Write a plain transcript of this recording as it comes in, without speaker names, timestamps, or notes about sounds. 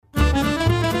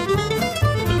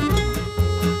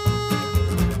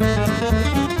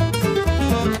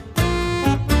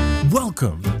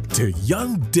to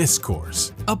Young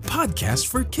Discourse, a podcast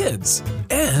for kids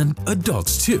and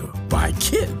adults too, by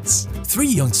kids. Three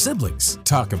young siblings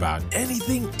talk about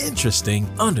anything interesting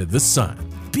under the sun.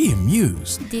 Be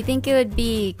amused. Do you think it would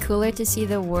be cooler to see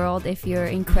the world if you're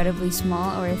incredibly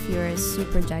small or if you're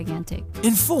super gigantic?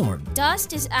 Informed.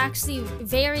 Dust is actually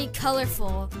very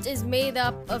colorful. It's made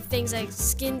up of things like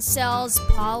skin cells,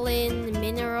 pollen,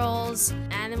 minerals,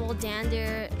 animal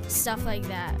dander, stuff like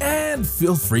that. And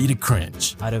feel free to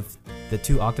cringe. Out of the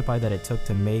 2 octopi that it took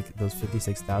to make those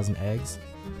 56,000 eggs,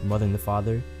 the mother and the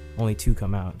father, only 2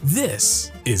 come out. This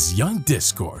is Young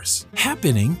Discourse,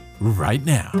 happening right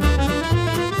now.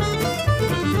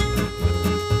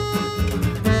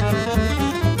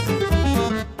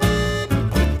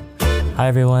 Hi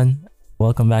everyone,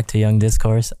 welcome back to Young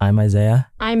Discourse. I'm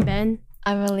Isaiah. I'm Ben.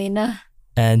 I'm Alina.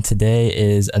 And today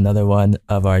is another one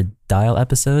of our Dial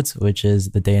episodes, which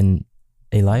is the day in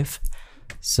a life.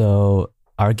 So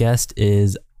our guest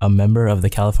is a member of the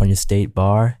California State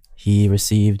Bar. He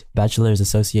received Bachelor's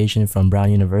Association from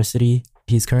Brown University.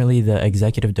 He's currently the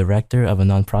executive director of a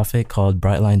nonprofit called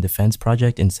Brightline Defense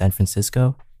Project in San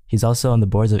Francisco. He's also on the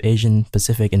boards of Asian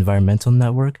Pacific Environmental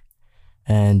Network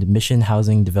and Mission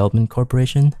Housing Development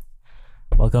Corporation.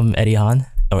 Welcome, Eddie Han.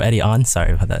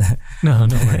 Sorry about that. No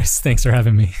worries. Thanks for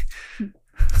having me.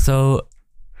 So,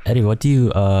 Eddie, what do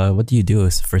you do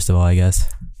first of all, I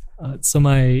guess? So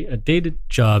my day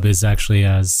job is actually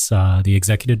as the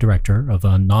executive director of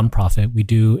a nonprofit. We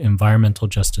do environmental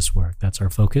justice work. That's our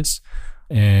focus.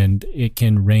 And it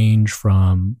can range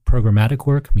from programmatic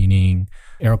work, meaning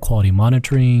air quality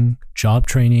monitoring, job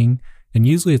training, and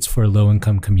usually it's for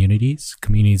low-income communities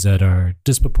that are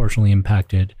disproportionately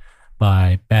impacted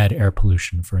by bad air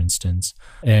pollution, for instance.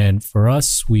 And for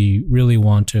us, we really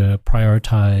want to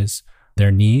prioritize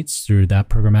their needs through that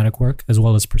programmatic work, as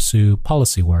well as pursue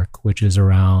policy work, which is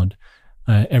around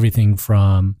everything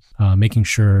from making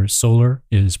sure solar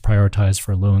is prioritized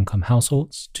for low-income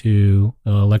households to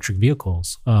electric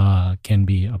vehicles can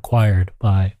be acquired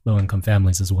by low-income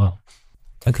families as well.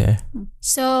 Okay.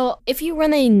 So if you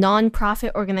run a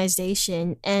nonprofit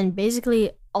organization and basically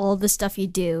all the stuff you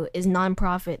do is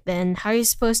nonprofit, then how are you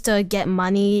supposed to get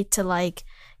money to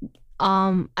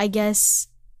I guess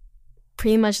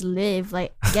pretty much live,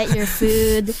 like get your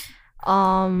food,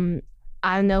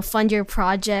 I don't know, fund your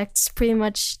projects, pretty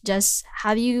much just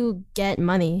how do you get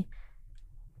money?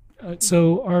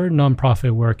 So our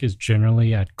nonprofit work is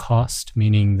generally at cost,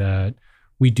 meaning that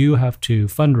we do have to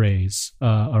fundraise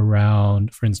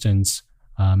around, for instance,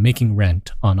 making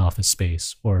rent on office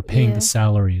space or paying the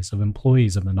salaries of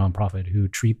employees of the nonprofit who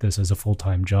treat this as a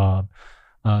full-time job.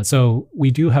 So we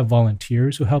do have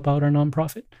volunteers who help out our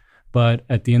nonprofit, but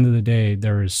at the end of the day,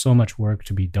 there is so much work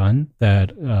to be done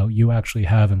that you actually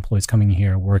have employees coming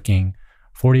here working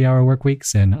 40-hour work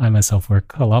weeks, and I myself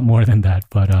work a lot more than that.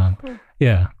 But I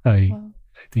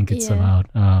think it's about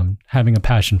having a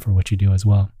passion for what you do as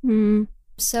well. Mm.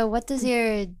 So what does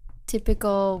your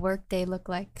typical workday look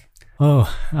like?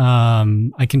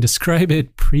 I can describe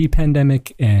it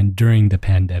pre-pandemic and during the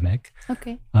pandemic.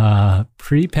 Okay.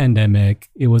 Pre-pandemic,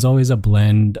 it was always a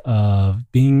blend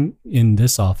of being in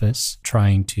this office,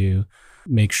 trying to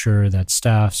make sure that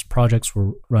staff's projects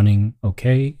were running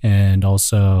okay, and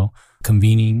also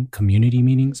convening community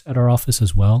meetings at our office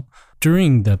as well.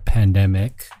 During the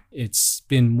pandemic, it's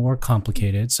been more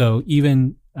complicated. So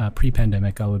even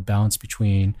pre-pandemic, I would balance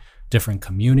between different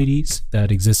communities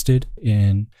that existed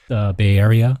in the Bay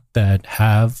Area that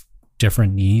have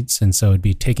different needs. And so it'd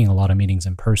be taking a lot of meetings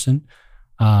in person.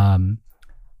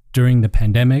 During the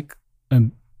pandemic,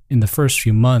 in the first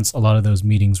few months, a lot of those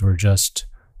meetings were just,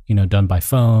 done by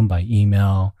phone, by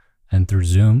email, and through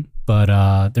Zoom.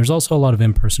 But there's also a lot of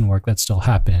in-person work that still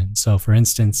happens. So for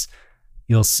instance,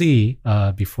 you'll see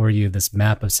before you this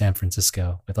map of San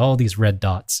Francisco with all these red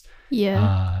dots.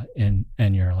 Yeah. And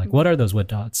you're like, what are those red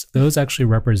dots? Those actually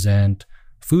represent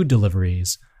food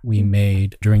deliveries we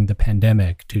made during the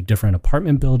pandemic to different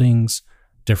apartment buildings,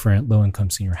 different low-income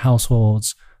senior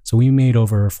households. So we made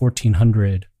over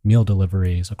 1,400 meal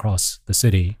deliveries across the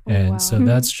city. So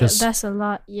that's a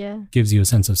lot, yeah. Gives you a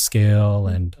sense of scale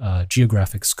and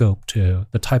geographic scope to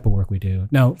the type of work we do.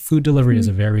 Now, food delivery is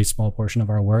a very small portion of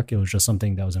our work. It was just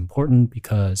something that was important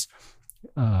because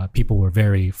people were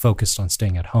very focused on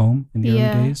staying at home in the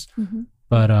early days. Mm-hmm.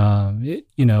 But,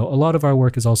 a lot of our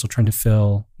work is also trying to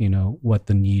fill, what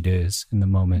the need is in the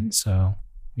moment. Mm-hmm. So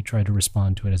we tried to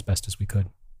respond to it as best as we could.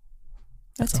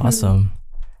 That's awesome.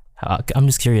 I'm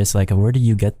just curious, where do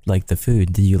you get the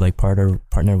food? Do you partner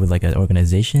with an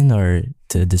organization, or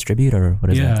to distribute, or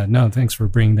what is that? Yeah, no, thanks for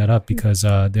bringing that up, because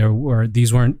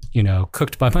these weren't,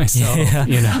 cooked by myself,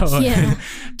 Yeah.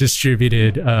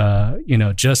 distributed,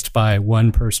 just by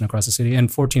one person across the city. And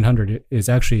 1,400 is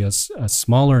actually a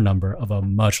smaller number of a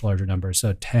much larger number.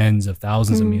 So tens of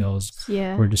thousands of meals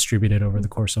Yeah. were distributed over the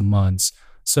course of months.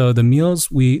 So the meals,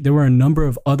 there were a number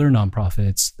of other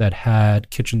nonprofits that had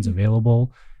kitchens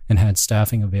available and had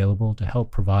staffing available to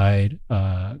help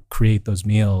create those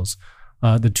meals.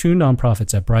 The two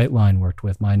nonprofits that Brightline worked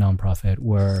with, my nonprofit,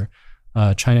 were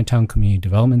Chinatown Community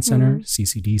Development Center,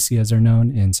 CCDC as they're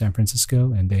known, in San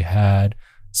Francisco. And they had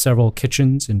several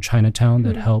kitchens in Chinatown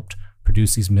that helped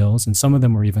produce these meals. And some of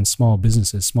them were even small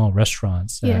businesses, small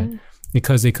restaurants, that,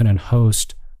 because they couldn't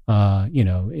host, inside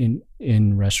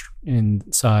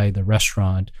the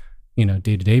restaurant,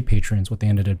 day-to-day patrons, what they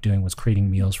ended up doing was creating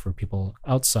meals for people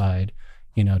outside,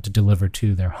 to deliver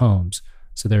to their homes.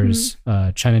 So there's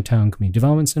Chinatown Community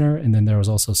Development Center, and then there was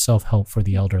also Self-Help for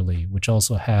the Elderly, which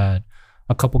also had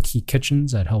a couple key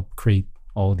kitchens that helped create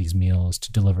all of these meals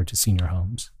to deliver to senior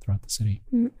homes throughout the city.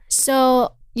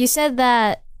 So you said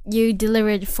that you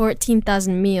delivered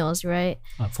 14,000 meals, right?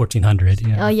 1,400,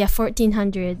 yeah. Oh yeah,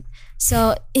 1,400.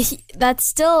 So that's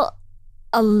still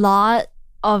a lot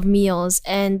of meals,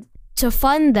 and to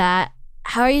fund that,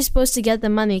 how are you supposed to get the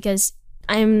money? Because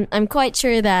I'm quite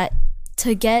sure that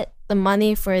to get the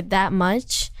money for that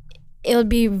much, it would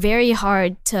be very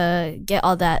hard to get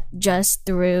all that just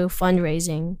through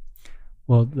fundraising.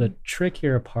 Well, the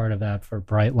trickier part of that for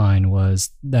Brightline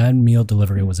was that meal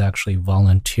delivery was actually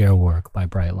volunteer work by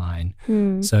Brightline.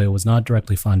 So it was not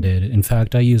directly funded. In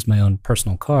fact, I used my own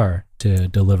personal car to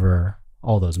deliver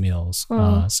all those meals.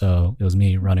 So it was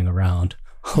me running around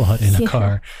a lot in a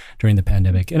car during the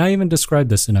pandemic. And I even described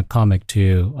this in a comic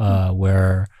too,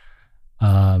 where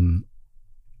a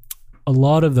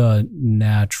lot of the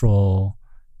natural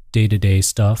day-to-day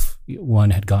stuff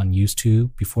one had gotten used to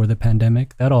before the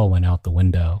pandemic, that all went out the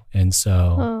window. And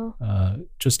so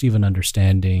just even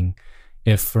understanding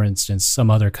if, for instance,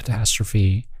 some other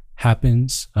catastrophe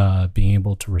happens, being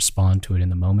able to respond to it in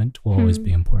the moment will always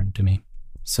be important to me.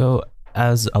 So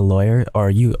as a lawyer, or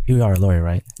you are a lawyer,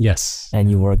 right? Yes.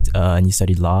 And you worked and you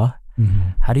studied law.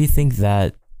 How do you think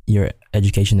that your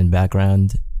education and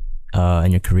background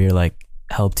and your career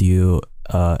helped you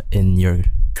in your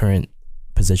current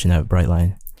position at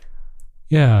Brightline?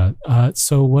 Yeah.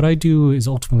 So what I do is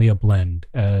ultimately a blend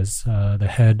as the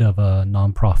head of a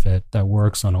nonprofit that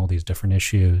works on all these different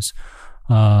issues.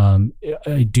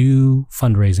 I do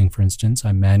fundraising, for instance.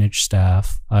 I manage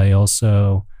staff. I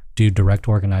also do direct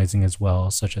organizing as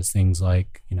well, such as things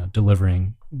like,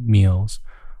 delivering meals.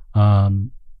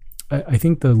 I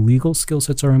think the legal skill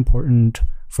sets are important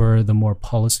for the more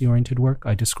policy-oriented work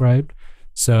I described.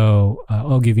 So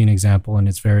I'll give you an example, and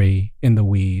it's very in the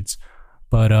weeds,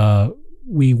 but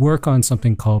we work on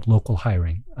something called local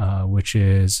hiring, which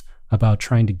is about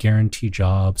trying to guarantee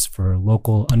jobs for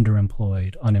local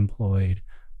underemployed, unemployed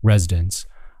residents.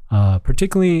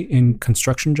 Particularly in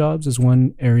construction jobs is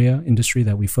one industry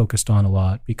that we focused on a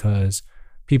lot, because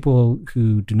people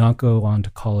who do not go on to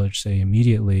college, say,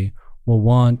 immediately, will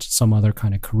want some other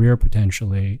kind of career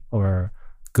potentially, or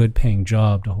good paying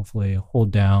job to hopefully hold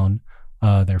down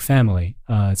their family.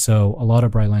 So a lot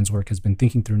of Brightline's work has been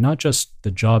thinking through not just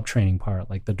the job training part,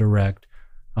 like the direct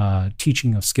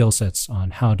teaching of skill sets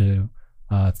on how to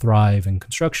thrive in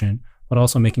construction, but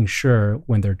also making sure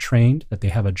when they're trained that they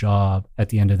have a job at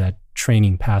the end of that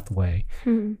training pathway.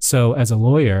 So as a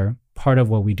lawyer, part of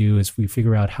what we do is we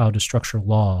figure out how to structure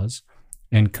laws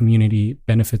and community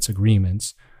benefits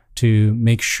agreements to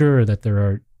make sure that there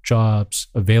are jobs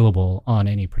available on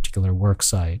any particular work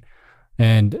site.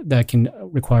 And that can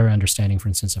require understanding, for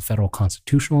instance, of federal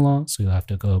constitutional law. So you'll have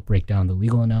to go break down the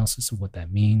legal analysis of what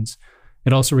that means.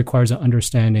 It also requires an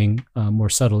understanding more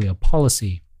subtly of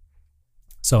policy.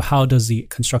 So how does the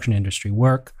construction industry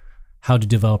work? How do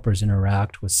developers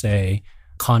interact with, say,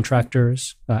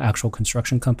 contractors, actual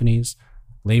construction companies,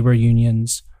 labor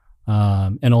unions,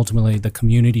 and ultimately the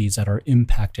communities that are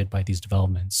impacted by these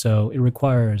developments? So it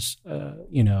requires,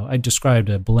 I described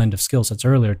a blend of skill sets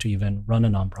earlier to even run a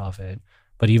nonprofit,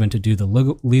 but even to do the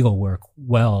legal work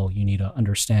well, you need an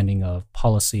understanding of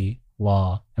policy,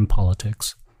 law, and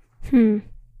politics.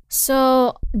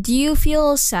 So do you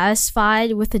feel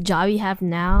satisfied with the job you have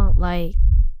now?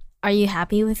 Are you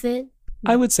happy with it?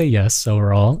 I would say yes,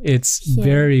 overall. It's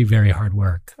very, very hard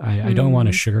work. I don't want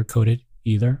to sugarcoat it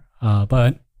either,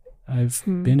 but I've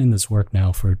been in this work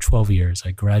now for 12 years.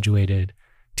 I graduated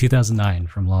 2009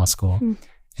 from law school.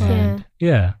 And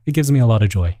it gives me a lot of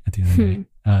joy at the end of the day.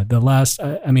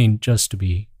 Just to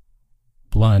be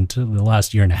blunt, the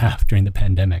last year and a half during the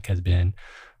pandemic has been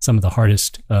some of the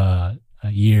hardest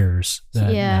years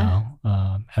that now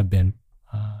have been.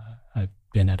 I've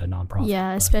been at a nonprofit.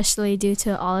 Yeah, especially due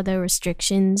to all of the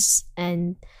restrictions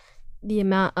and the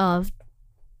amount of,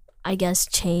 I guess,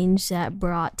 change that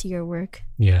brought to your work.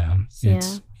 Yeah, you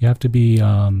have to be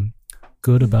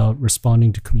good about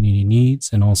responding to community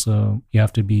needs, and also you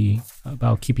have to be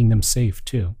about keeping them safe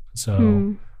too.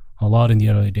 So a lot in the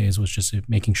early days was just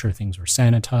making sure things were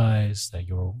sanitized, that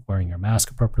you're wearing your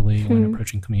mask appropriately when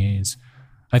approaching communities.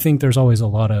 I think there's always a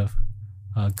lot of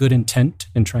good intent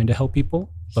in trying to help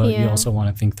people, but you also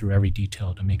want to think through every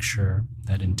detail to make sure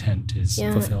that intent is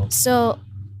fulfilled.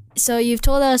 So you've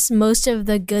told us most of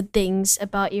the good things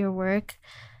about your work.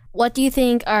 What do you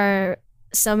think are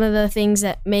some of the things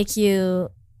that make you,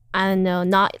 I don't know,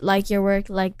 not like your work,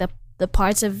 like the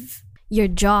parts of your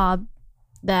job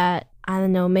that, I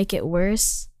don't know, make it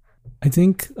worse? I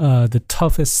think the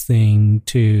toughest thing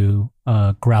to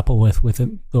grapple with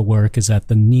the work is that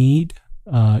the need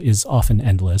is often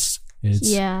endless.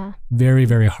 It's very,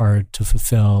 very hard to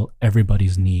fulfill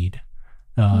everybody's need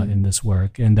in this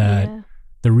work, and that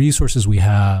the resources we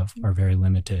have are very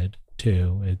limited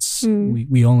too. It's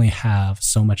we only have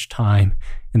so much time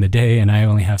in the day, and I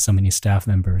only have so many staff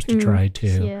members to try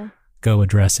to go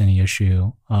address any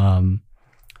issue.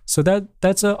 So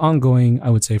that's an ongoing, I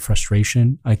would say,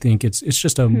 frustration. I think it's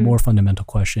just a more fundamental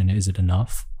question. Is it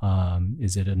enough?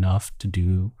 Is it enough to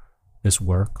do this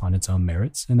work on its own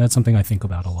merits? And that's something I think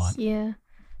about a lot. Yeah.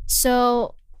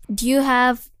 So do you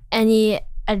have any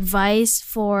advice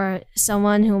for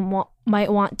someone who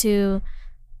might want to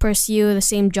pursue the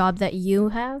same job that you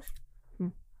have?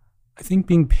 I think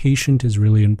being patient is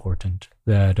really important.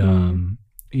 That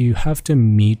you have to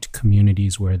meet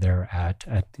communities where they're at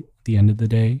the end of the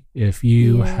day. If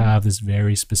you have this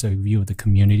very specific view of the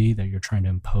community that you're trying to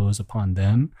impose upon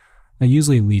them, that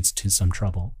usually leads to some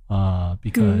trouble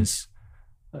because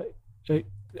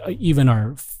even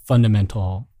our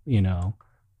fundamental,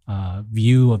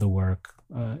 view of the work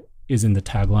is in the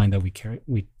tagline that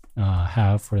we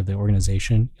have for the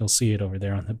organization. You'll see it over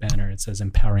there on the banner. It says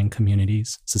empowering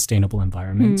communities, sustainable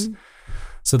environments.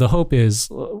 So the hope is,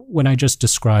 when I just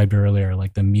described earlier,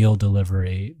 like the meal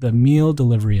delivery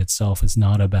itself is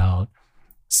not about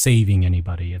saving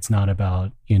anybody. It's not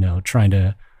about, trying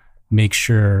to make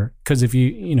sure, because if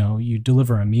you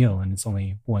deliver a meal and it's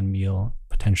only one meal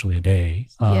potentially a day,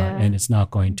 and it's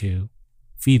not going to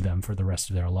feed them for the rest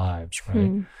of their lives,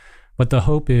 right? But the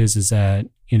hope is that,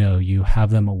 you have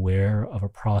them aware of a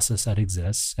process that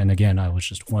exists. And again, I was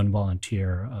just one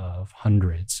volunteer of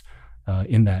hundreds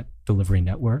in that delivery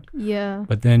network. Yeah.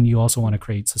 But then you also want to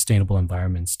create sustainable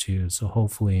environments too. So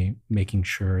hopefully making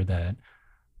sure that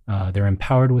they're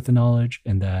empowered with the knowledge,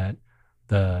 and that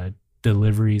the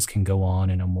deliveries can go on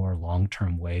in a more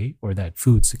long-term way, or that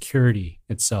food security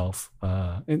itself,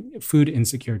 and food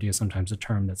insecurity is sometimes a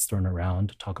term that's thrown around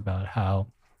to talk about how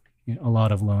a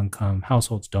lot of low-income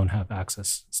households don't have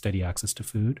steady access to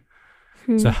food.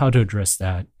 So how to address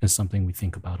that is something we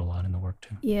think about a lot in the work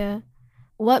too. Yeah.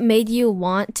 What made you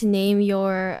want to name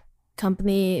your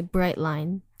company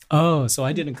Brightline? Oh, so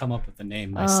I didn't come up with the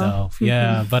name myself.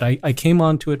 But I came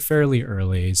onto it fairly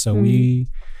early. So we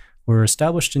were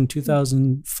established in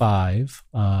 2005.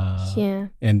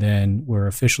 And then we're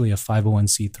officially a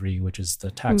 501c3, which is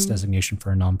the tax designation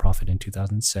for a nonprofit, in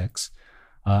 2006.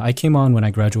 I came on when I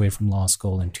graduated from law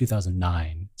school in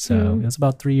 2009. So it was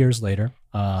about 3 years later.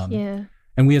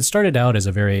 And we had started out as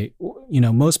a very,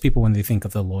 most people, when they think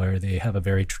of the lawyer, they have a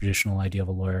very traditional idea of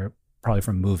a lawyer, probably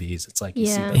from movies. It's like you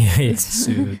see them in a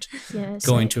suit,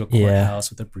 going to a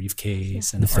courthouse with a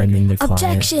briefcase and defending the client.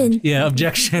 Objection. Yeah,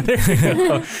 objection. There you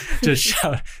go. Just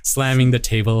slamming the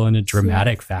table in a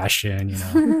dramatic fashion,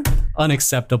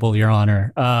 unacceptable, Your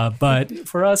Honor. But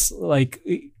for us,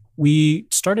 we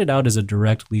started out as a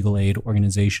direct legal aid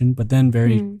organization, but then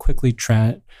very quickly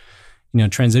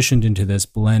transitioned into this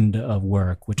blend of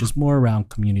work, which is more around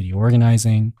community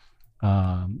organizing,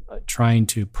 trying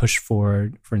to push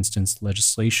forward, for instance,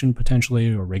 legislation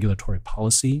potentially, or regulatory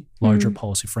policy, larger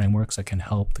policy frameworks that can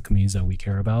help the communities that we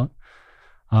care about.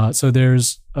 So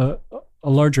there's a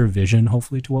larger vision,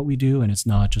 hopefully, to what we do, and it's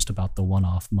not just about the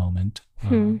one-off moment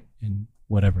in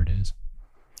whatever it is.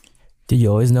 Did you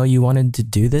always know you wanted to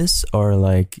do this? Or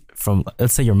from,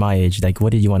 let's say you're my age,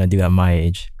 what did you want to do at my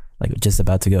age? Just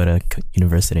about to go to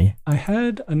university? I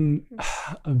had a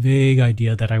vague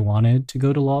idea that I wanted to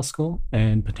go to law school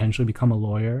and potentially become a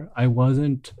lawyer. I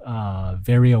wasn't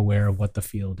very aware of what the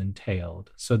field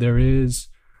entailed. So there is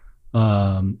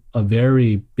a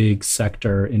very big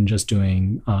sector in just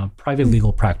doing private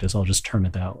legal practice. I'll just term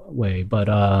it that way. But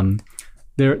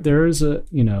there is a,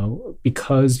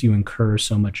 because you incur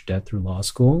so much debt through law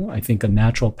school, I think a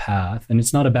natural path, and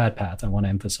it's not a bad path, I want to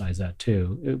emphasize that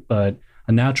too, but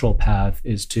a natural path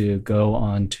is to go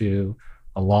on to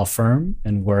a law firm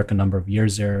and work a number of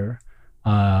years there,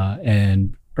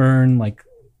 and earn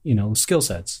skill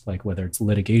sets, like whether it's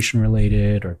litigation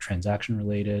related or transaction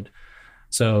related.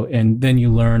 So, and then you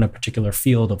learn a particular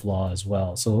field of law as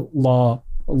well. So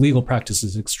legal practice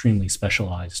is extremely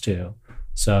specialized too.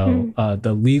 So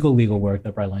the legal work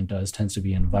that Brightline does tends to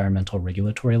be environmental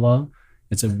regulatory law.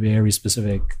 It's a very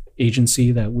specific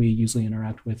agency that we usually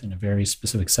interact with and a very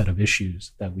specific set of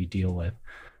issues that we deal with.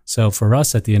 So for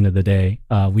us, at the end of the day,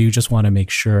 we just want to make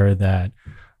sure that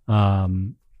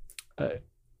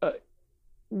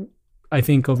I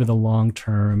think over the long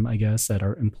term, I guess, that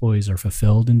our employees are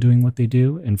fulfilled in doing what they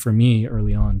do. And for me,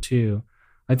 early on too,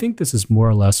 I think this is more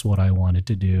or less what I wanted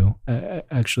to do,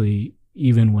 actually,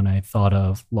 even when I thought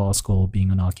of law school being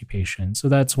an occupation. So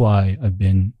that's why I've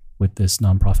been with this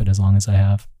nonprofit as long as I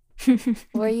have.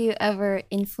 Were you ever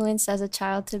influenced as a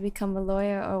child to become a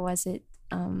lawyer, or was it,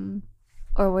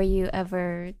 or were you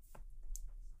ever,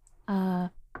 I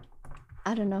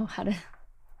don't know how to...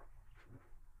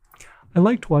 I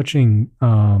liked watching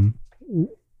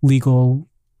legal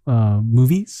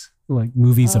movies, like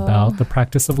movies about the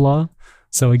practice of law.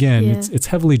 So again, it's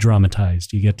heavily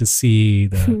dramatized. You get to see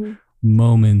the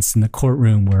moments in the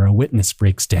courtroom where a witness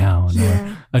breaks down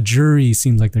or a jury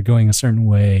seems like they're going a certain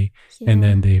way, and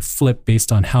then they flip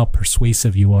based on how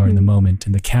persuasive you are in the moment.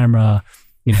 And the camera,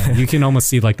 you can almost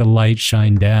see like the light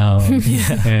shine down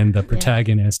and the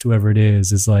protagonist, whoever it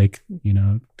is like,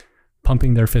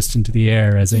 pumping their fist into the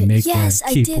air as they make their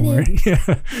keyboard.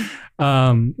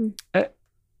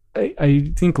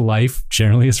 I think life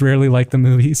generally is rarely like the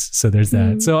movies. So there's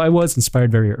that. So I was inspired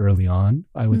very early on,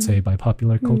 I would say, by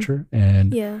popular culture.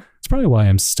 And it's probably why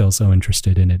I'm still so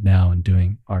interested in it now and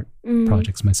doing art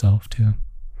projects myself too.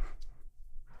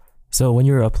 So when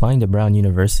you were applying to Brown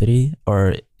University,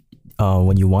 or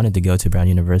when you wanted to go to Brown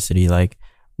University, like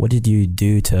what did you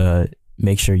do to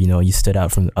make sure, you stood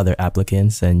out from other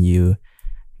applicants and you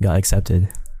got accepted?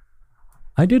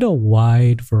 I did a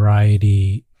wide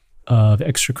variety of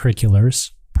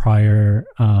extracurriculars prior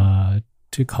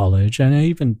to college, and I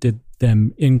even did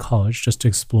them in college just to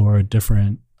explore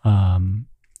different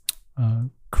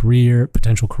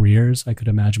potential careers I could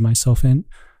imagine myself in.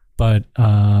 But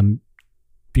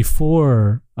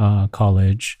before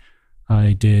college,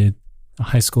 I did a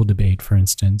high school debate, for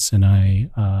instance, and I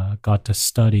got to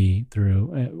study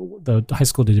through the high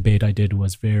school debate I did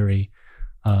was very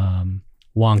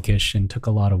wonkish and took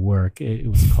a lot of work. It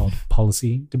was called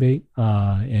policy debate,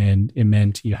 and it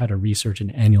meant you had to research an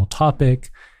annual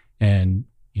topic and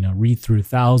read through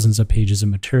thousands of pages of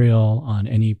material on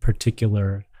any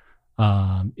particular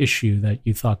issue that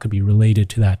you thought could be related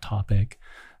to that topic.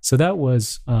 So that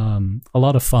was a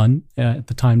lot of fun at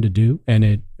the time to do, and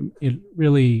it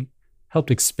really helped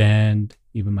expand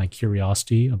even my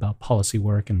curiosity about policy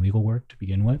work and legal work to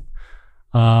begin with.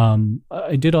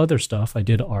 I did other stuff. I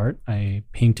did art. I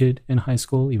painted in high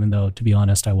school, even though, to be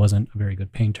honest, I wasn't a very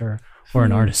good painter or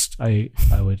an artist. I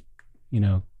would,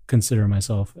 consider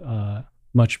myself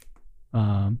much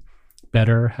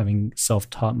better, having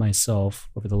self-taught myself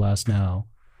over the last now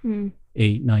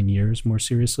 8-9 years more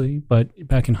seriously. But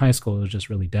back in high school, it was just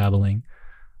really dabbling.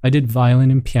 I did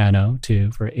violin and piano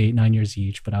too for 8-9 years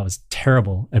each, but I was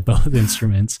terrible at both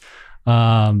instruments.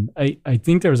 I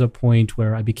think there was a point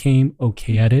where I became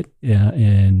okay at it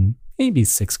in maybe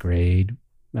 6th grade,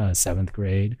 7th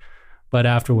grade, but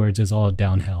afterwards it's all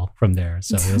downhill from there.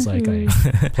 So it was like I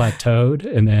plateaued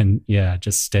and then,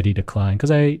 just steady decline. Because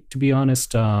to be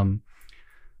honest,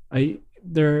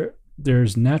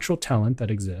 there's natural talent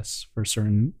that exists for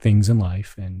certain things in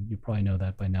life, and you probably know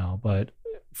that by now. But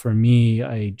for me,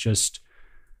 I just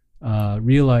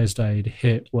realized I'd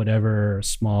hit whatever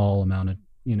small amount of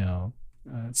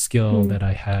skill that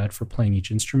I had for playing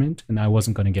each instrument, and I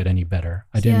wasn't going to get any better.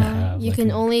 I didn't have. You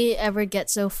can only ever get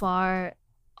so far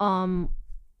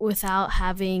without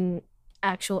having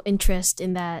actual interest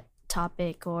in that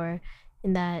topic or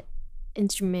in that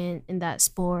instrument, in that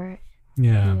sport.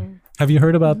 Yeah. Have you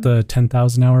heard about the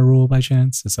 10,000 hour rule by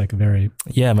chance? It's like a very...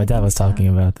 Yeah, my dad was talking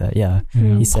about that. Yeah.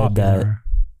 He said that,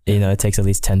 it takes at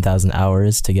least 10,000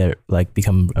 hours to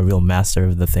become a real master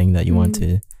of the thing that you want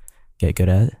to get good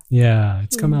at. Yeah.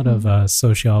 It's come out of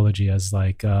sociology as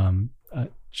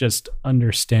just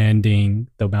understanding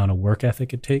the amount of work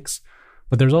ethic it takes.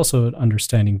 But there's also an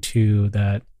understanding too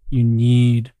that you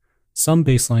need some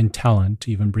baseline talent to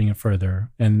even bring it further.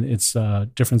 And it's a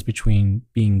difference between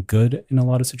being good in a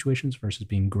lot of situations versus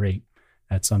being great.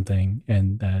 at something,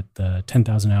 and that the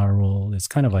 10,000 hour rule is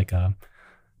kind of like a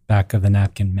back of the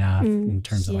napkin math in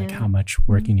terms of like how much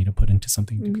work you need to put into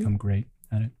something to become great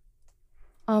at it.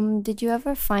 Did you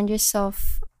ever find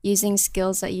yourself using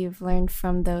skills that you've learned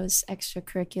from those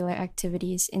extracurricular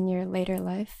activities in your later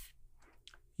life?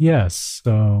 Yes.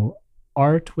 So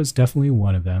art was definitely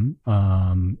one of them,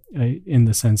 in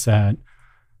the sense that,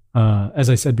 as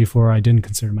I said before, I didn't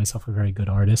consider myself a very good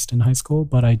artist in high school,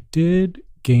 but I did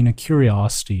gain a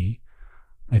curiosity,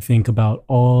 I think, about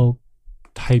all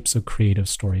types of creative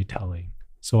storytelling.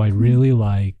 So I really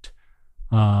liked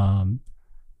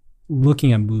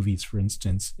looking at movies, for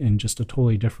instance, in just a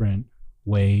totally different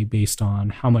way based on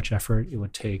how much effort it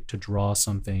would take to draw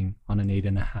something on an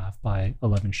 8.5 by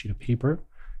 11 sheet of paper.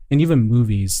 And even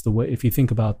movies, the way, if you think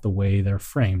about the way they're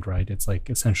framed, right, it's like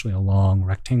essentially a long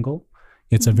rectangle.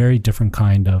 It's a very different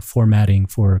kind of formatting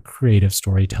for creative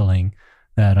storytelling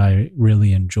that I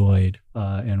really enjoyed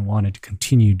and wanted to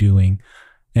continue doing.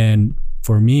 And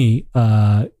for me,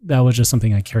 that was just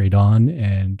something I carried on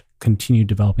and continued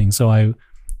developing. So I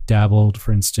dabbled,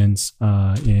 for instance,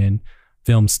 in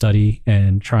film study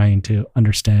and trying to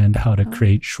understand how to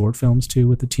create short films too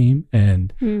with the team.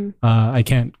 And I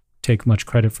can't take much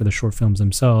credit for the short films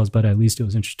themselves, but at least it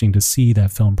was interesting to see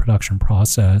that film production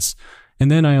process. And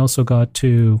then I also got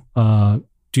to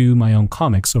do my own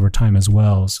comics over time as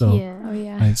well. So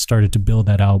I started to build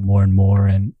that out more and more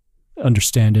and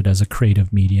understand it as a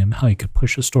creative medium, how you could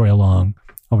push a story along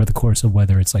over the course of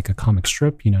whether it's like a comic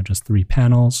strip, just 3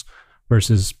 panels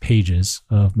versus pages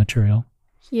of material.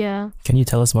 Yeah. Can you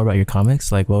tell us more about your comics?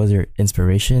 Like, what was your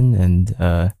inspiration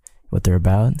and what they're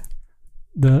about?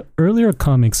 The earlier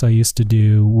comics I used to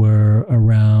do were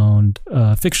around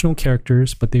fictional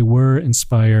characters, but they were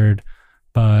inspired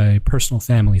by personal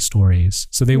family stories.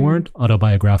 So they weren't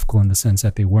autobiographical in the sense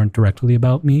that they weren't directly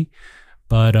about me,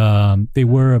 but they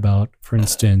were about, for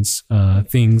instance,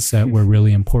 things that were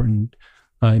really important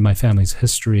in my family's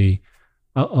history.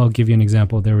 I'll give you an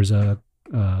example. There was a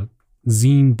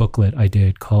zine booklet I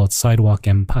did called Sidewalk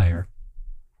Empire.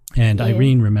 And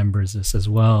Irene remembers this as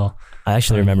well. I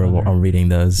actually remember reading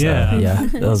those. Yeah,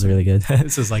 that was really good.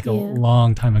 This is like a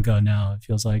long time ago now, it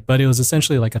feels like. But it was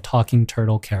essentially like a talking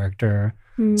turtle character,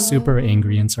 super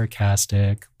angry and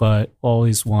sarcastic, but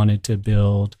always wanted to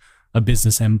build a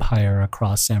business empire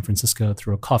across San Francisco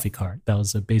through a coffee cart. That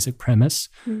was the basic premise.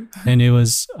 And it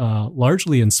was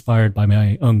largely inspired by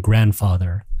my own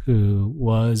grandfather, who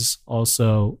was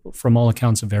also, from all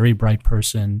accounts, a very bright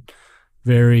person,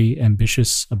 very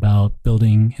ambitious about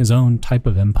building his own type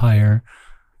of empire.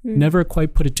 Never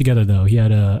quite put it together, though. He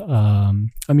had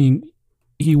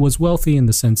he was wealthy in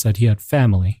the sense that he had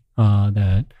family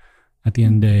that at the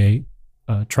end of the day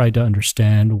tried to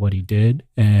understand what he did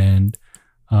and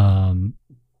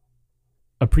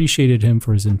appreciated him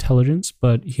for his intelligence,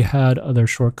 but he had other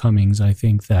shortcomings, I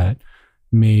think, that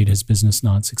made his business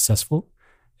not successful.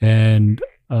 And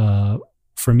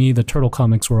for me, the Turtle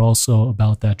comics were also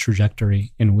about that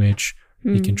trajectory in which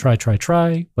you can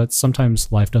try, but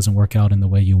sometimes life doesn't work out in the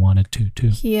way you want it to,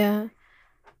 too. Yeah.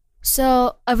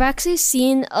 So I've actually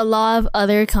seen a lot of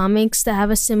other comics that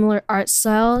have a similar art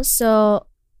style. So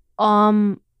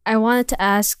I wanted to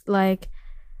ask, like,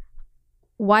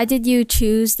 why did you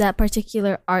choose that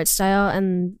particular art style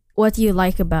and what do you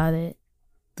like about it?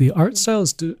 The art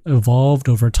styles evolved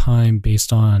over time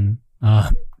based on,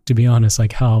 to be honest,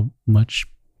 like how much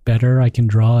better I can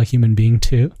draw a human being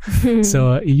too.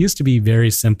 So it used to be very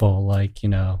simple, like,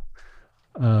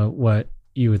 what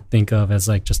you would think of as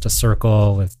like just a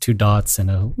circle with 2 dots and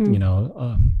a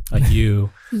U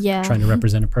trying to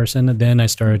represent a person. And then I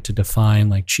started to define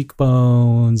like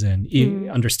cheekbones and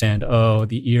understand,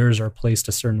 the ears are placed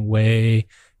a certain way,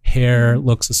 hair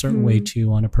looks a certain way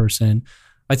too on a person.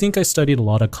 I think I studied a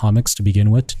lot of comics to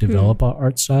begin with to develop our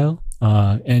art style.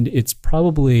 And it's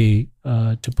probably,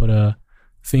 to put a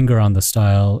finger on the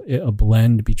style, a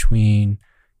blend between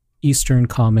Eastern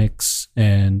comics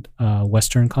and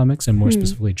Western comics, and more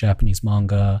specifically Japanese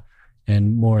manga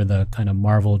and more the kind of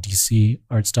Marvel DC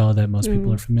art style that most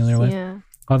people are familiar with.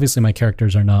 Obviously, my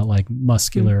characters are not like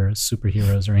muscular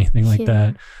superheroes or anything like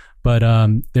that. But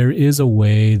there is a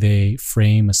way they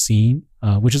frame a scene,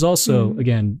 which is also,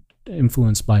 again,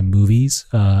 influenced by movies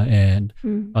and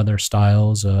other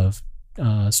styles of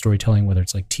storytelling, whether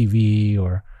it's like TV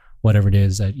or whatever it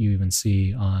is that you even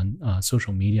see on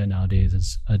social media nowadays.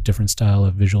 Is a different style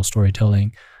of visual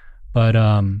storytelling. But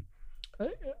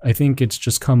I think it's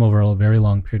just come over a very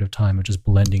long period of time of just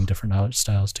blending different art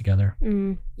styles together.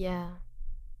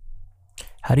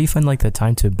 How do you find like the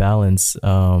time to balance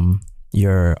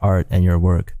your art and your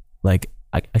work? Like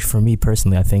for me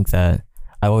personally, I think that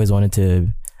I've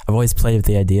always played with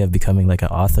the idea of becoming like an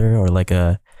author or like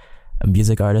a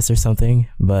music artist or something,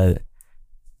 but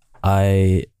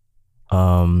I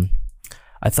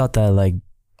thought that like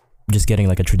just getting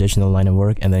like a traditional line of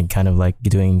work and then kind of like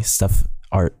doing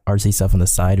artsy stuff on the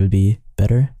side would be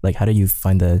better. Like, how do you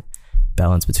find the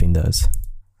balance between those?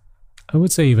 I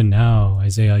would say even now,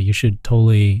 Isaiah, you should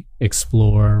totally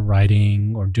explore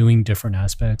writing or doing different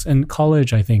aspects. And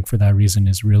college, I think, for that reason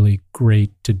is really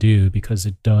great to do because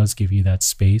it does give you that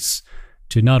space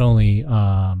to not only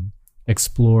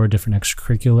explore different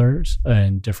extracurriculars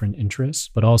and different interests,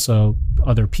 but also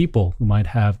other people who might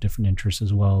have different interests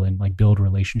as well, and like build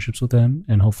relationships with them.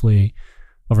 And hopefully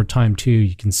over time too,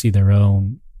 you can see their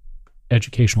own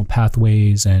educational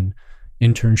pathways and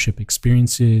internship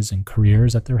experiences and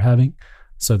careers that they're having,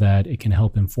 so that it can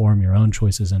help inform your own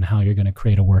choices and how you're going to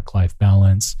create a work-life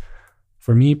balance.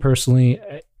 For me personally,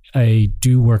 I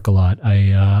do work a lot.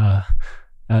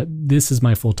 This is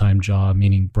my full-time job,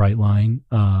 meaning Brightline.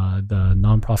 The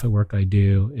nonprofit work I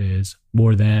do is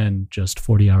more than just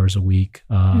 40 hours a week.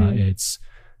 It's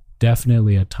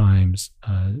definitely at times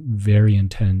very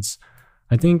intense.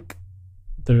 I think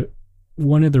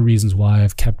one of the reasons why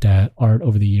I've kept at art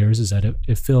over the years is that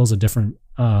it fills a different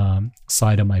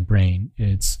side of my brain.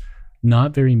 It's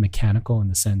not very mechanical in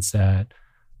the sense that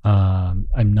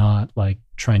I'm not like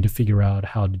trying to figure out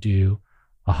how to do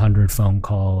 100 phone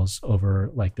calls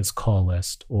over like this call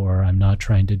list, or I'm not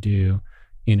trying to do,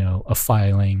 a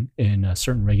filing in a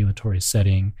certain regulatory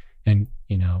setting and,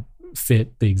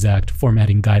 fit the exact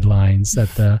formatting guidelines that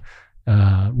the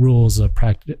rules of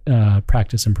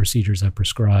practice and procedures have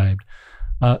prescribed.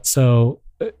 So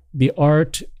the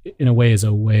art, in a way, is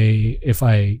a way, if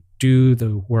I do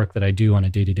the work that I do on a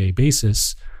day-to-day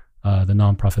basis, the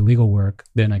nonprofit legal work,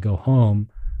 then I go home,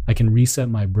 I can reset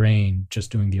my brain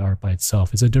just doing the art by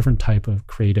itself. It's a different type of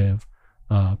creative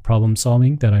problem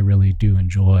solving that I really do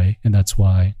enjoy. And that's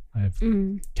why I've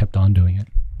kept on doing it.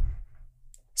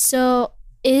 So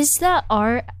is that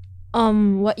art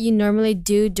what you normally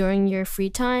do during your free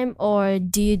time, or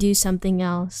do you do something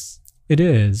else? It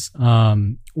is.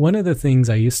 One of the things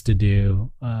I used to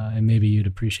do, and maybe you'd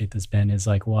appreciate this, Ben, is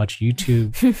like watch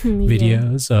YouTube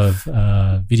videos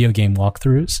of video game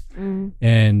walkthroughs.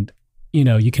 And,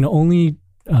 you can only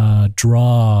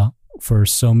draw for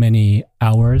so many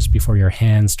hours before your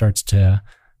hand starts to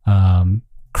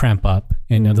cramp up.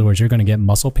 In other words, you're going to get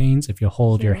muscle pains if you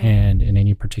hold your hand in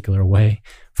any particular way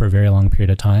for a very long period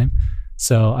of time.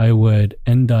 So I would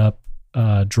end up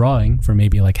drawing for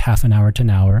maybe like half an hour to an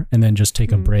hour, and then just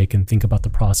take a break and think about the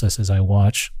process as I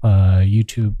watch a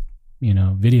YouTube,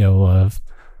 video of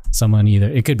someone. Either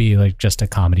it could be like just a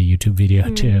comedy YouTube video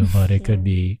too, but it could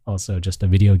be also just a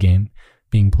video game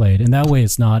being played. And that way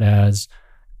it's not as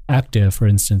active, for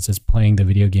instance, as playing the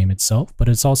video game itself, but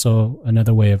it's also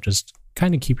another way of just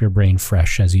kind of keep your brain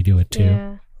fresh as you do it too.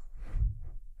 Yeah.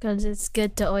 Because it's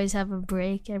good to always have a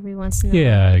break every once in a while.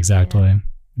 Yeah, exactly.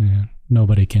 Yeah.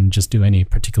 Nobody can just do any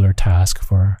particular task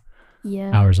for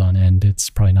hours on end. It's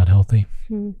probably not healthy.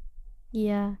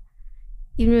 Yeah.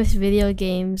 Even with video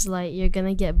games, like, you're going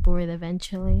to get bored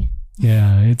eventually.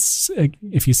 Yeah, it's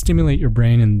if you stimulate your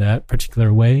brain in that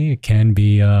particular way, it can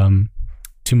be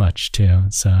too much too.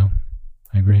 So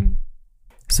I agree.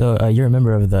 So you're a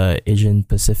member of the Asian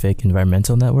Pacific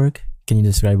Environmental Network. Can you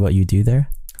describe what you do there?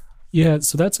 Yeah,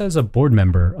 so that's as a board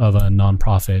member of a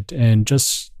nonprofit. And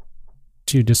just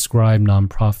to describe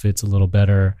nonprofits a little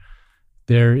better,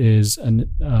 there is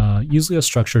usually a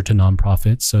structure to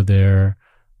nonprofits. So there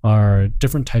are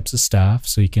different types of staff.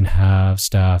 So you can have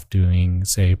staff doing,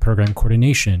 say, program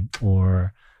coordination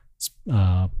or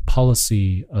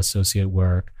policy associate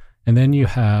work. And then you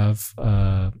have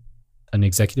an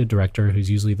executive director who's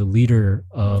usually the leader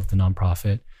of the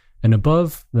nonprofit. And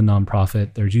above the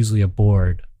nonprofit, there's usually a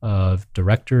board of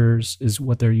directors is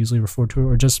what they're usually referred to,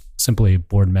 or just simply a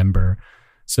board member.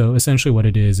 So essentially what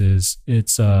it is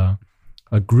it's a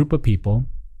group of people,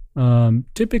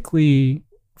 typically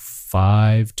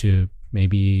 5 to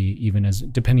maybe even as,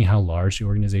 depending how large the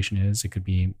organization is, it could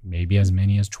be maybe as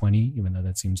many as 20, even though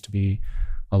that seems to be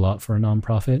a lot for a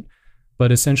nonprofit.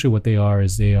 But essentially what they are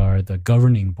is they are the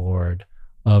governing board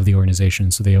of the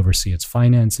organization. So they oversee its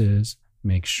finances,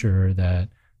 make sure that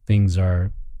things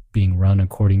are being run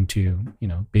according to,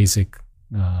 basic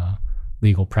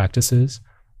legal practices.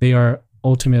 They are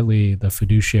ultimately the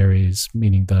fiduciaries,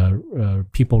 meaning the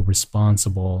people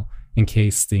responsible in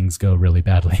case things go really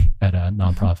badly at a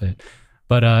nonprofit.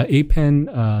 But APEN,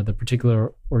 the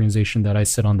particular organization that I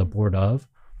sit on the board of,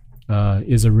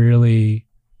 is a really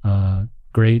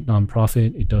great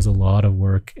nonprofit. It does a lot of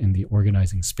work in the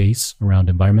organizing space around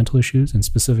environmental issues and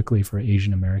specifically for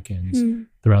Asian Americans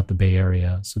throughout the Bay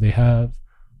Area. So they have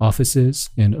offices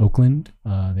in Oakland.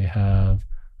 They have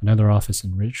another office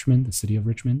in Richmond, the city of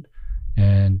Richmond.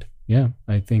 And yeah,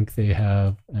 I think they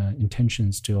have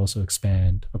intentions to also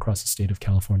expand across the state of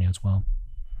California as well.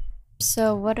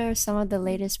 So what are some of the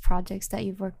latest projects that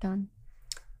you've worked on?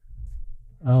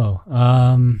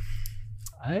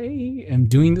 I am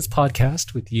doing this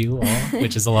podcast with you all,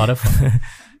 which is a lot of fun.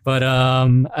 But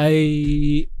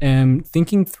I am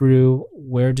thinking through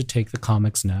where to take the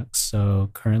comics next.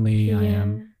 So currently I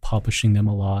am publishing them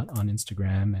a lot on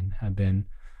Instagram and have been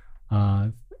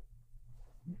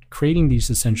creating these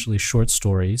essentially short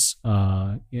stories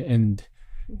and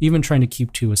even trying to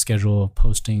keep to a schedule of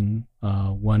posting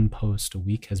one post a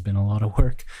week has been a lot of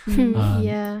work.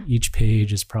 Each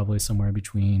page is probably somewhere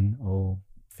between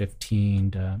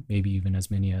 15 to maybe even as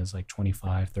many as like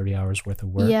 25, 30 hours worth of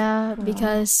work. Yeah,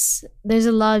 because there's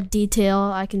a lot of detail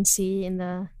I can see in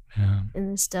the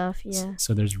stuff. Yeah.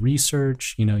 So there's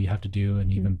research, you have to do,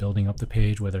 and even building up the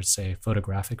page, whether it's say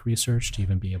photographic research to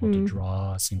even be able to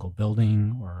draw a single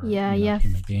building or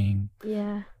human being.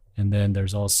 Yeah. And then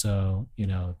there's also,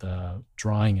 the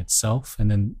drawing itself.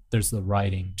 And then there's the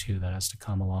writing too that has to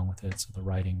come along with it. So the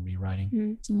writing,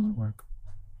 rewriting, it's a lot of work.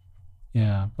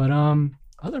 Yeah. But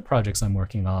other projects I'm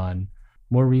working on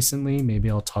more recently, maybe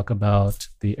I'll talk about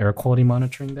the air quality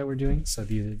monitoring that we're doing. So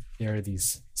there are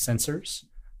these sensors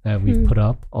that we've put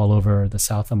up all over the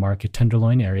South of Market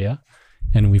Tenderloin area.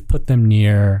 And we've put them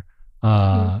near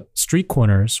street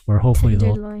corners where hopefully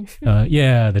Tenderloin.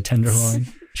 The Tenderloin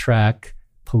track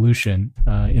pollution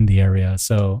in the area.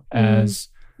 So as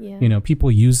people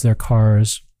use their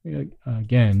cars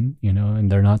again,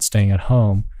 and they're not staying at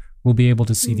home, we'll be able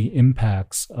to see the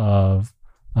impacts of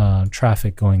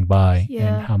traffic going by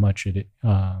and how much it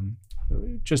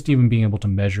just even being able to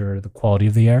measure the quality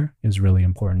of the air is really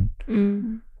important.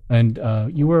 And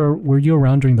were you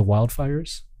around during the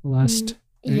wildfires last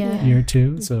year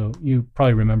too? So you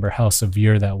probably remember how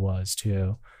severe that was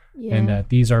too. And that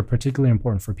these are particularly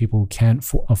important for people who can't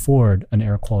afford an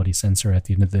air quality sensor at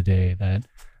the end of the day, that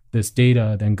this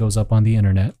data then goes up on the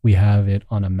internet. We have it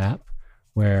on a map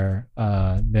where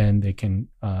then they can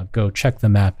go check the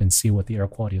map and see what the air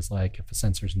quality is like if a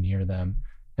sensor is near them.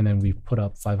 And then we've put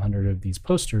up 500 of these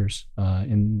posters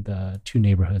in the two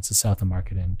neighborhoods, the South of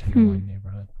Market and Tenderloin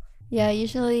neighborhood. Yeah,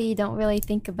 usually you don't really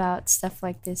think about stuff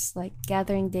like this, like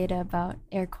gathering data about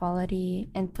air quality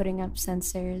and putting up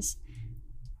sensors.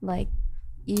 Like,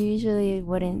 you usually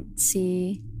wouldn't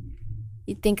you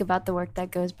think about the work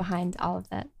that goes behind all of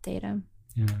that data.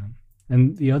 Yeah.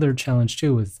 And the other challenge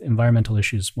too with environmental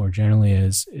issues more generally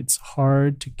is it's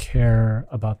hard to care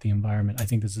about the environment. I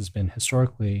think this has been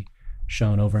historically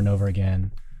shown over and over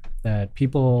again that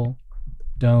people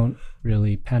don't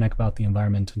really panic about the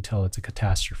environment until it's a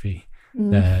catastrophe.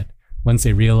 That once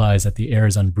they realize that the air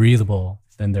is unbreathable,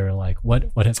 then they're like,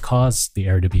 what has caused the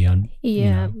air to be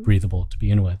breathable to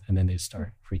begin with? And then they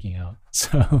start freaking out.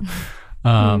 So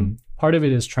part of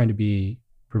it is trying to be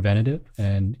preventative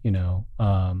and,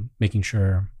 making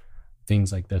sure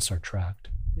things like this are tracked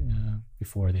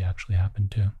before they actually happen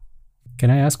too.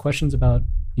 Can I ask questions about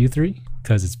you three?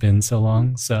 Because it's been so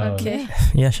long. So Okay.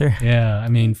 Yeah, sure. yeah, I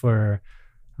mean, for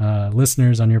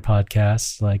listeners on your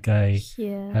podcast, like I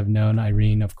have known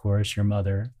Irene, of course, your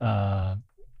mother,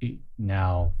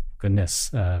 now,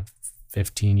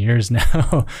 15 years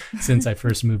now since I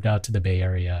first moved out to the Bay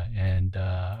Area. And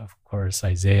of course,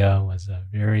 Isaiah was a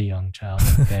very young child.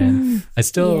 And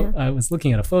I was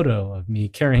looking at a photo of me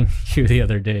carrying you the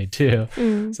other day too,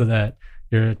 so that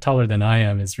you're taller than I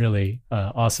am is really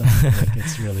awesome. Like,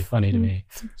 it's really funny to me.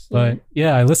 But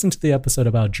yeah, I listened to the episode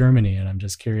about Germany and I'm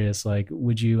just curious, like,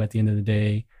 would you at the end of the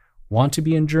day want to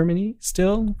be in Germany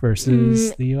still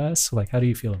versus the US? Like, how do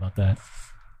you feel about that?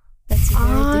 That's a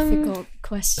very difficult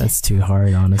question. That's too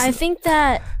hard, honestly. I think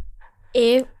that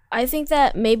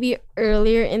maybe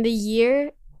earlier in the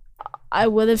year I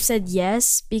would have said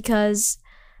yes, because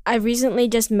I recently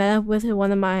just met up with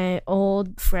one of my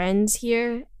old friends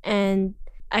here, and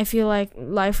I feel like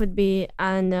life would be,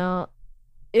 I don't know,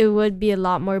 it would be a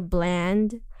lot more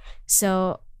bland.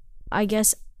 So I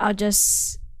guess I'd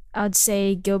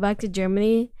say go back to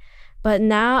Germany. But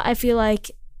now I feel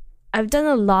like I've done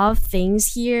a lot of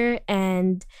things here,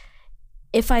 and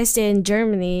if I stayed in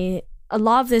Germany, a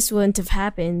lot of this wouldn't have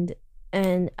happened.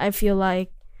 And I feel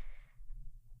like,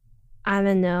 I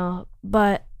don't know,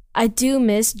 but I do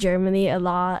miss Germany a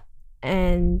lot.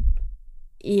 And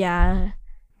yeah.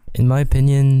 In my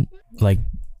opinion, like,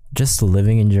 just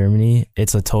living in Germany,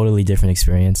 it's a totally different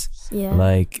experience. Yeah.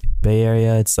 Like Bay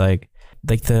Area, it's like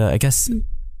the I guess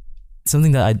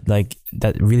something that I like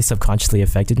that really subconsciously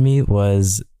affected me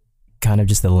was kind of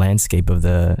just the landscape of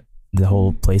the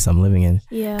whole place I'm living in.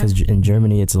 Yeah. Because in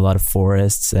Germany, it's a lot of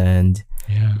forests and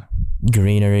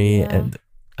greenery, Yeah. and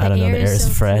I don't know, the air is so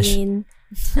fresh. clean,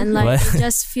 and like What? it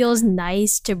just feels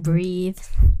nice to breathe.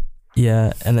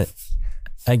 Yeah, and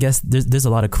I guess there's a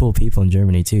lot of cool people in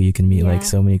Germany too. You can meet like Yeah.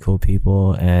 so many cool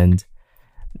people, and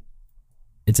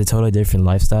it's a totally different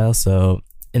lifestyle. So,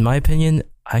 in my opinion,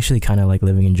 I actually kind of like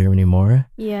living in Germany more.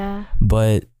 Yeah.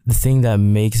 But the thing that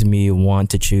makes me want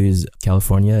to choose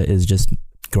California is just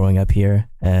growing up here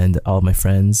and all of my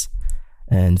friends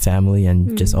and family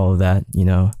and just all of that, you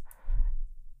know.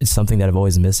 It's something that I've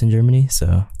always missed in Germany,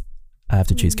 so I have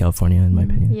to choose California in my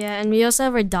opinion. Yeah, and we also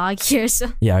have our dog here,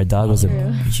 so Yeah, our dog was a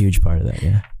True. huge part of that,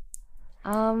 yeah.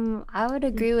 I would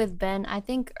agree with Ben. I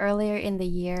think earlier in the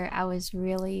year I was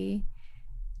really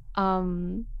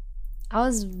I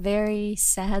was very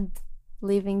sad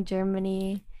leaving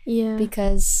Germany yeah.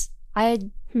 because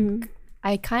Hmm.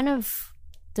 I kind of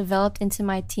developed into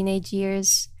my teenage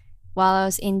years while I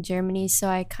was in Germany, so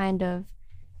I kind of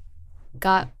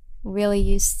got really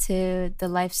used to the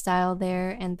lifestyle there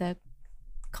and the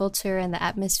culture and the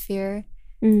atmosphere.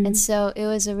 Mm. And so it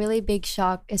was a really big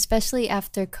shock, especially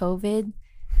after COVID.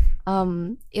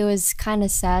 It was kind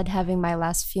of sad having my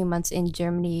last few months in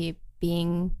Germany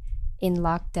being in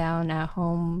lockdown at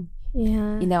home,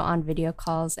 Yeah. you know, on video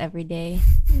calls every day.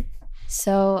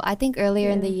 So I think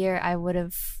earlier in the Yeah. year I would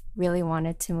have really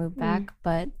wanted to move back,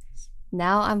 but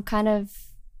now I'm kind of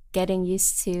getting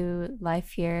used to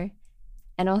life here.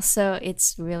 And also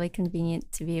it's really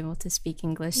convenient to be able to speak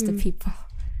English to people.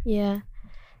 Yeah.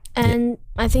 And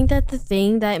I think that the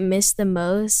thing that I miss the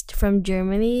most from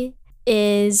Germany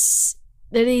is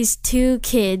there are these two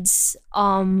kids,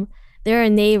 they're our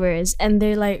neighbors and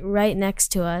they're like right next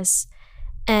to us.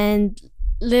 And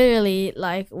literally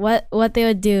like what they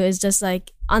would do is just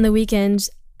like on the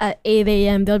weekends at 8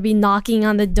 a.m. they'll be knocking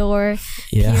on the door,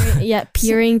 Yeah.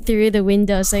 peering through the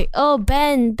windows like, oh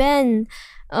Ben,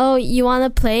 oh you wanna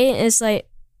play? And it's like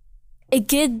it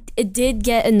did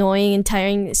get annoying and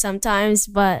tiring sometimes,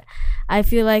 but I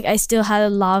feel like I still had a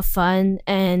lot of fun,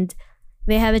 and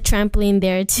they had a trampoline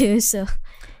there too. So,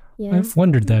 yeah. I've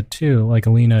wondered that too. Like,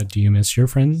 Alina, do you miss your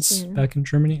friends Yeah. back in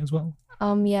Germany as well?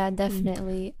 Yeah,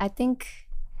 definitely. I think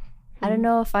I don't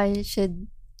know if I should.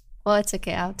 Well, it's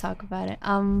okay. I'll talk about it.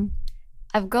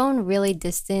 I've grown really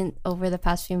distant over the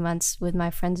past few months with my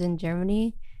friends in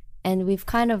Germany, and we've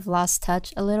kind of lost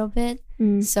touch a little bit.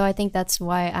 Mm. So I think that's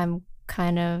why I'm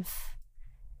kind of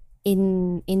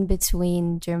in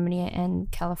between Germany and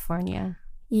California.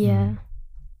 Yeah.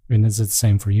 And is it the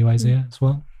same for you, Isaiah, as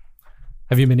well?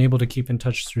 Have you been able to keep in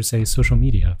touch through, say, social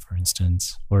media, for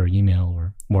instance, or email,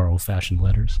 or more old-fashioned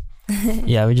letters?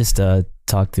 Yeah, we just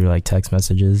talk through like text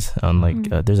messages on like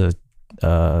there's a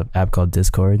app called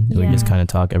Discord. We just Yeah. kind of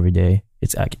talk every day.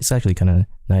 It's actually kind of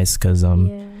nice because Yeah.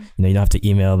 you know, you don't have to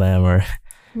email them or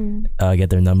Mm. get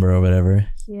their number or whatever.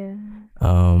 Yeah.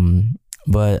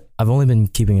 But I've only been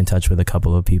keeping in touch with a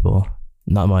couple of people,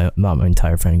 not my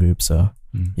entire friend group. So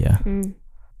Mm. yeah. Mm.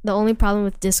 The only problem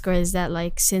with Discord is that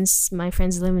like since my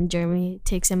friends live in Germany, it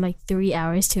takes them like 3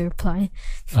 hours to reply.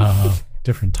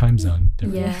 Different time zone.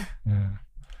 Different. Yeah. Yeah.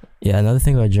 Yeah, another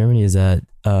thing about Germany is that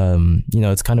you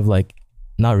know, it's kind of like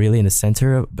not really in the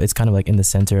center, it's kind of like in the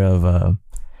center of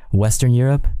Western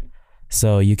Europe.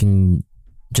 So you can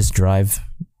just drive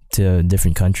to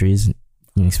different countries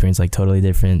and experience like totally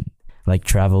different like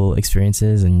travel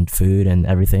experiences and food and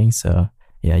everything. So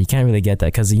yeah, you can't really get that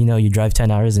because, you know, you drive 10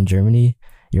 hours in Germany,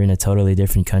 you're in a totally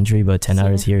different country, but 10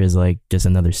 hours here is like just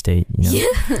another state, you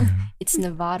know? It's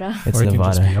Nevada. It's Or it can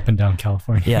just be Nevada. up and down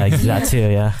California. Yeah, that too,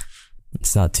 yeah.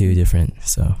 It's not too different,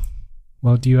 so.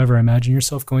 Well, do you ever imagine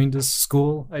yourself going to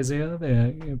school, Isaiah,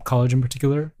 college in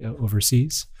particular,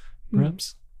 overseas,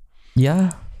 perhaps?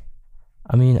 Yeah.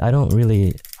 I mean, I don't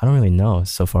really know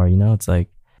so far, you know? It's like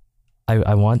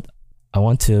I want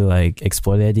to like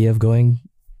explore the idea of going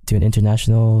to an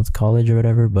international college or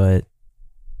whatever, but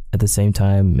at the same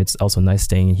time, it's also nice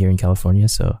staying here in California,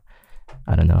 so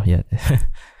I don't know yet.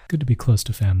 Good to be close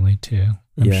to family too.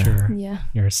 I'm Yeah. sure Yeah.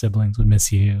 your siblings would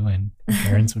miss you and your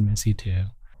parents would miss you too.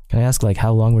 Can I ask, like,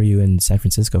 how long were you in San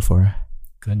Francisco for?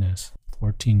 Goodness,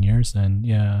 14 years then.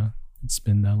 Yeah, it's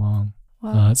been that long.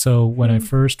 Wow. So when I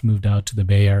first moved out to the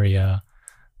Bay Area,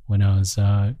 when I was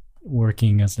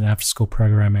working as an after-school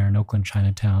programmer in Oakland,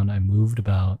 Chinatown, I moved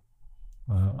about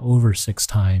over 6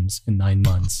 times in 9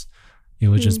 months. It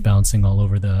was just bouncing all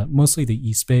over mostly the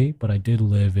East Bay, but I did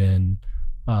live in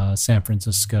San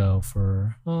Francisco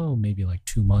for maybe like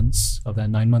 2 months of that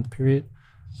 9-month period,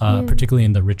 particularly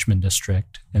in the Richmond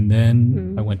district. And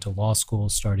then I went to law school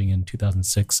starting in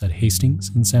 2006 at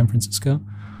Hastings in San Francisco.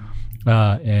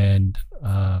 And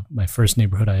my first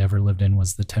neighborhood I ever lived in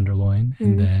was the Tenderloin,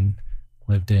 and then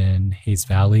lived in Hayes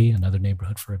Valley, another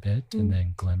neighborhood for a bit, and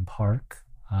then Glen Park,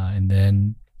 and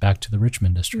then back to the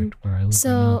Richmond district where I live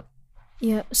right now.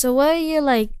 Yeah. So what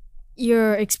are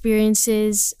your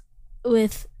experiences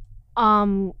with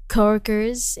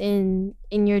coworkers in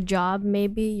your job,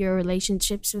 maybe your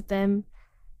relationships with them,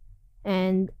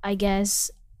 and I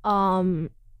guess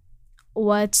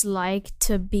what's like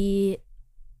to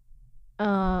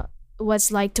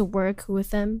work with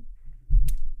them?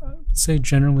 I would say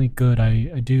generally good.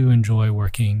 I do enjoy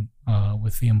working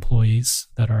with the employees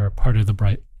that are part of the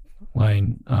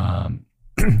Brightline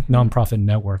nonprofit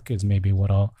network is maybe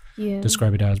what I'll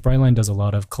describe it as. Brightline does a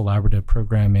lot of collaborative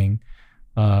programming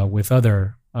with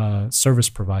other service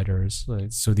providers.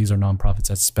 So these are nonprofits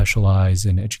that specialize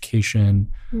in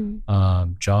education,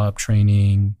 job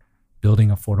training, building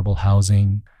affordable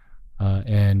housing,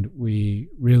 and we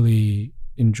really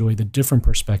enjoy the different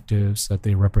perspectives that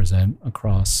they represent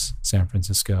across San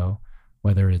Francisco,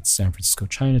 whether it's San Francisco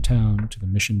Chinatown to the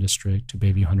Mission District to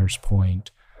Bayview Hunters Point.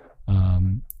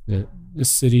 This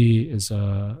city is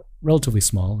relatively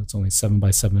small. It's only 7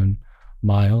 by 7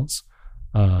 miles,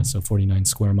 so 49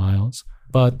 square miles.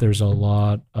 But there's a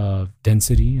lot of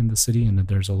density in the city, and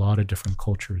there's a lot of different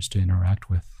cultures to interact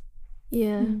with.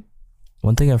 Yeah.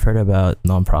 One thing I've heard about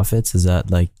nonprofits is that,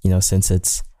 since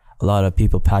it's a lot of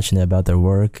people passionate about their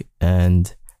work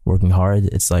and working hard,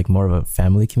 it's like more of a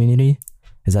family community.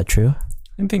 Is that true?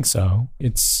 I think so.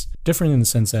 It's different in the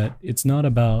sense that it's not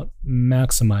about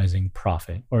maximizing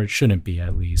profit, or it shouldn't be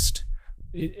at least.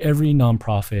 Every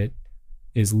nonprofit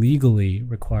is legally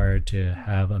required to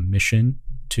have a mission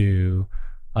to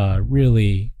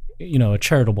really, a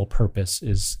charitable purpose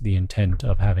is the intent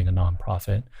of having a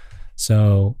nonprofit.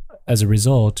 So as a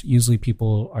result, usually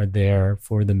people are there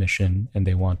for the mission and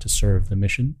they want to serve the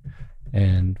mission.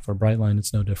 And for Brightline,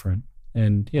 it's no different.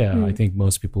 And I think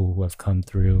most people who have come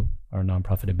through our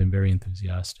nonprofit have been very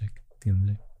enthusiastic at the end of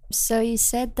the day. So you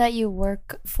said that you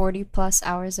work 40 plus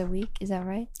hours a week, is that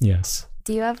right? Yes.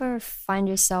 Do you ever find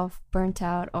yourself burnt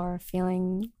out or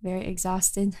feeling very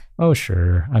exhausted? Oh,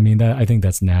 sure. I mean, I think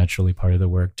that's naturally part of the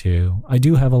work too. I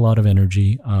do have a lot of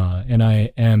energy, and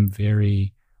I am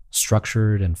very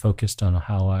structured and focused on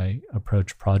how I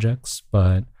approach projects.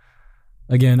 But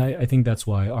again, I think that's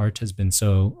why art has been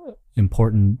so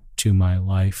important to my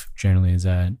life generally, is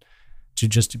that to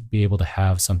just be able to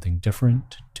have something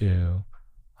different to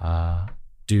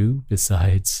do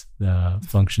besides the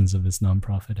functions of this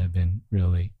nonprofit have been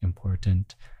really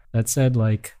important. That said,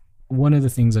 one of the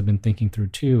things I've been thinking through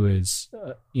too is,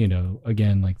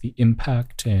 again, the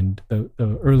impact, and the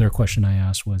earlier question I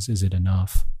asked was, is it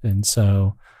enough? And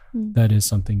so that is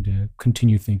something to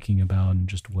continue thinking about and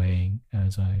just weighing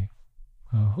as I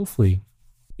hopefully,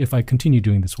 if I continue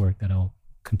doing this work, that I'll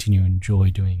continue to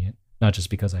enjoy doing it. Not just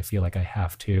because I feel like I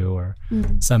have to, or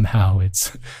somehow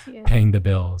it's paying the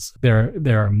bills.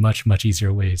 There are much, much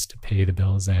easier ways to pay the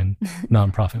bills than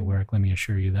nonprofit work, let me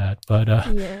assure you that. But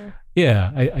I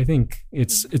think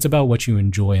it's about what you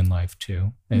enjoy in life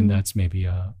too. And that's maybe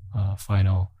a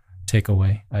final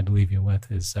takeaway I'd leave you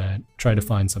with, is that try to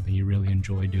find something you really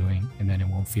enjoy doing, and then it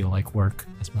won't feel like work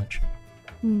as much.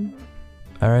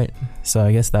 All right. So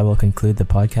I guess that will conclude the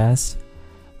podcast.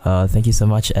 Thank you so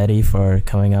much, Eddie, for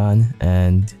coming on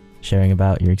and sharing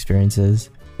about your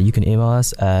experiences. You can email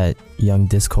us at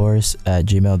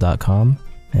youngdiscourse@gmail.com.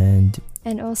 And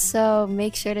also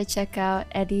make sure to check out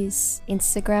Eddie's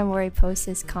Instagram where he posts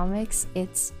his comics.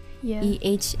 It's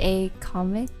EHA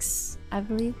Comics, I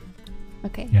believe.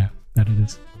 Okay. Yeah, that it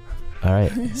is. All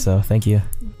right. So thank you.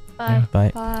 Bye.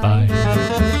 Bye. Bye.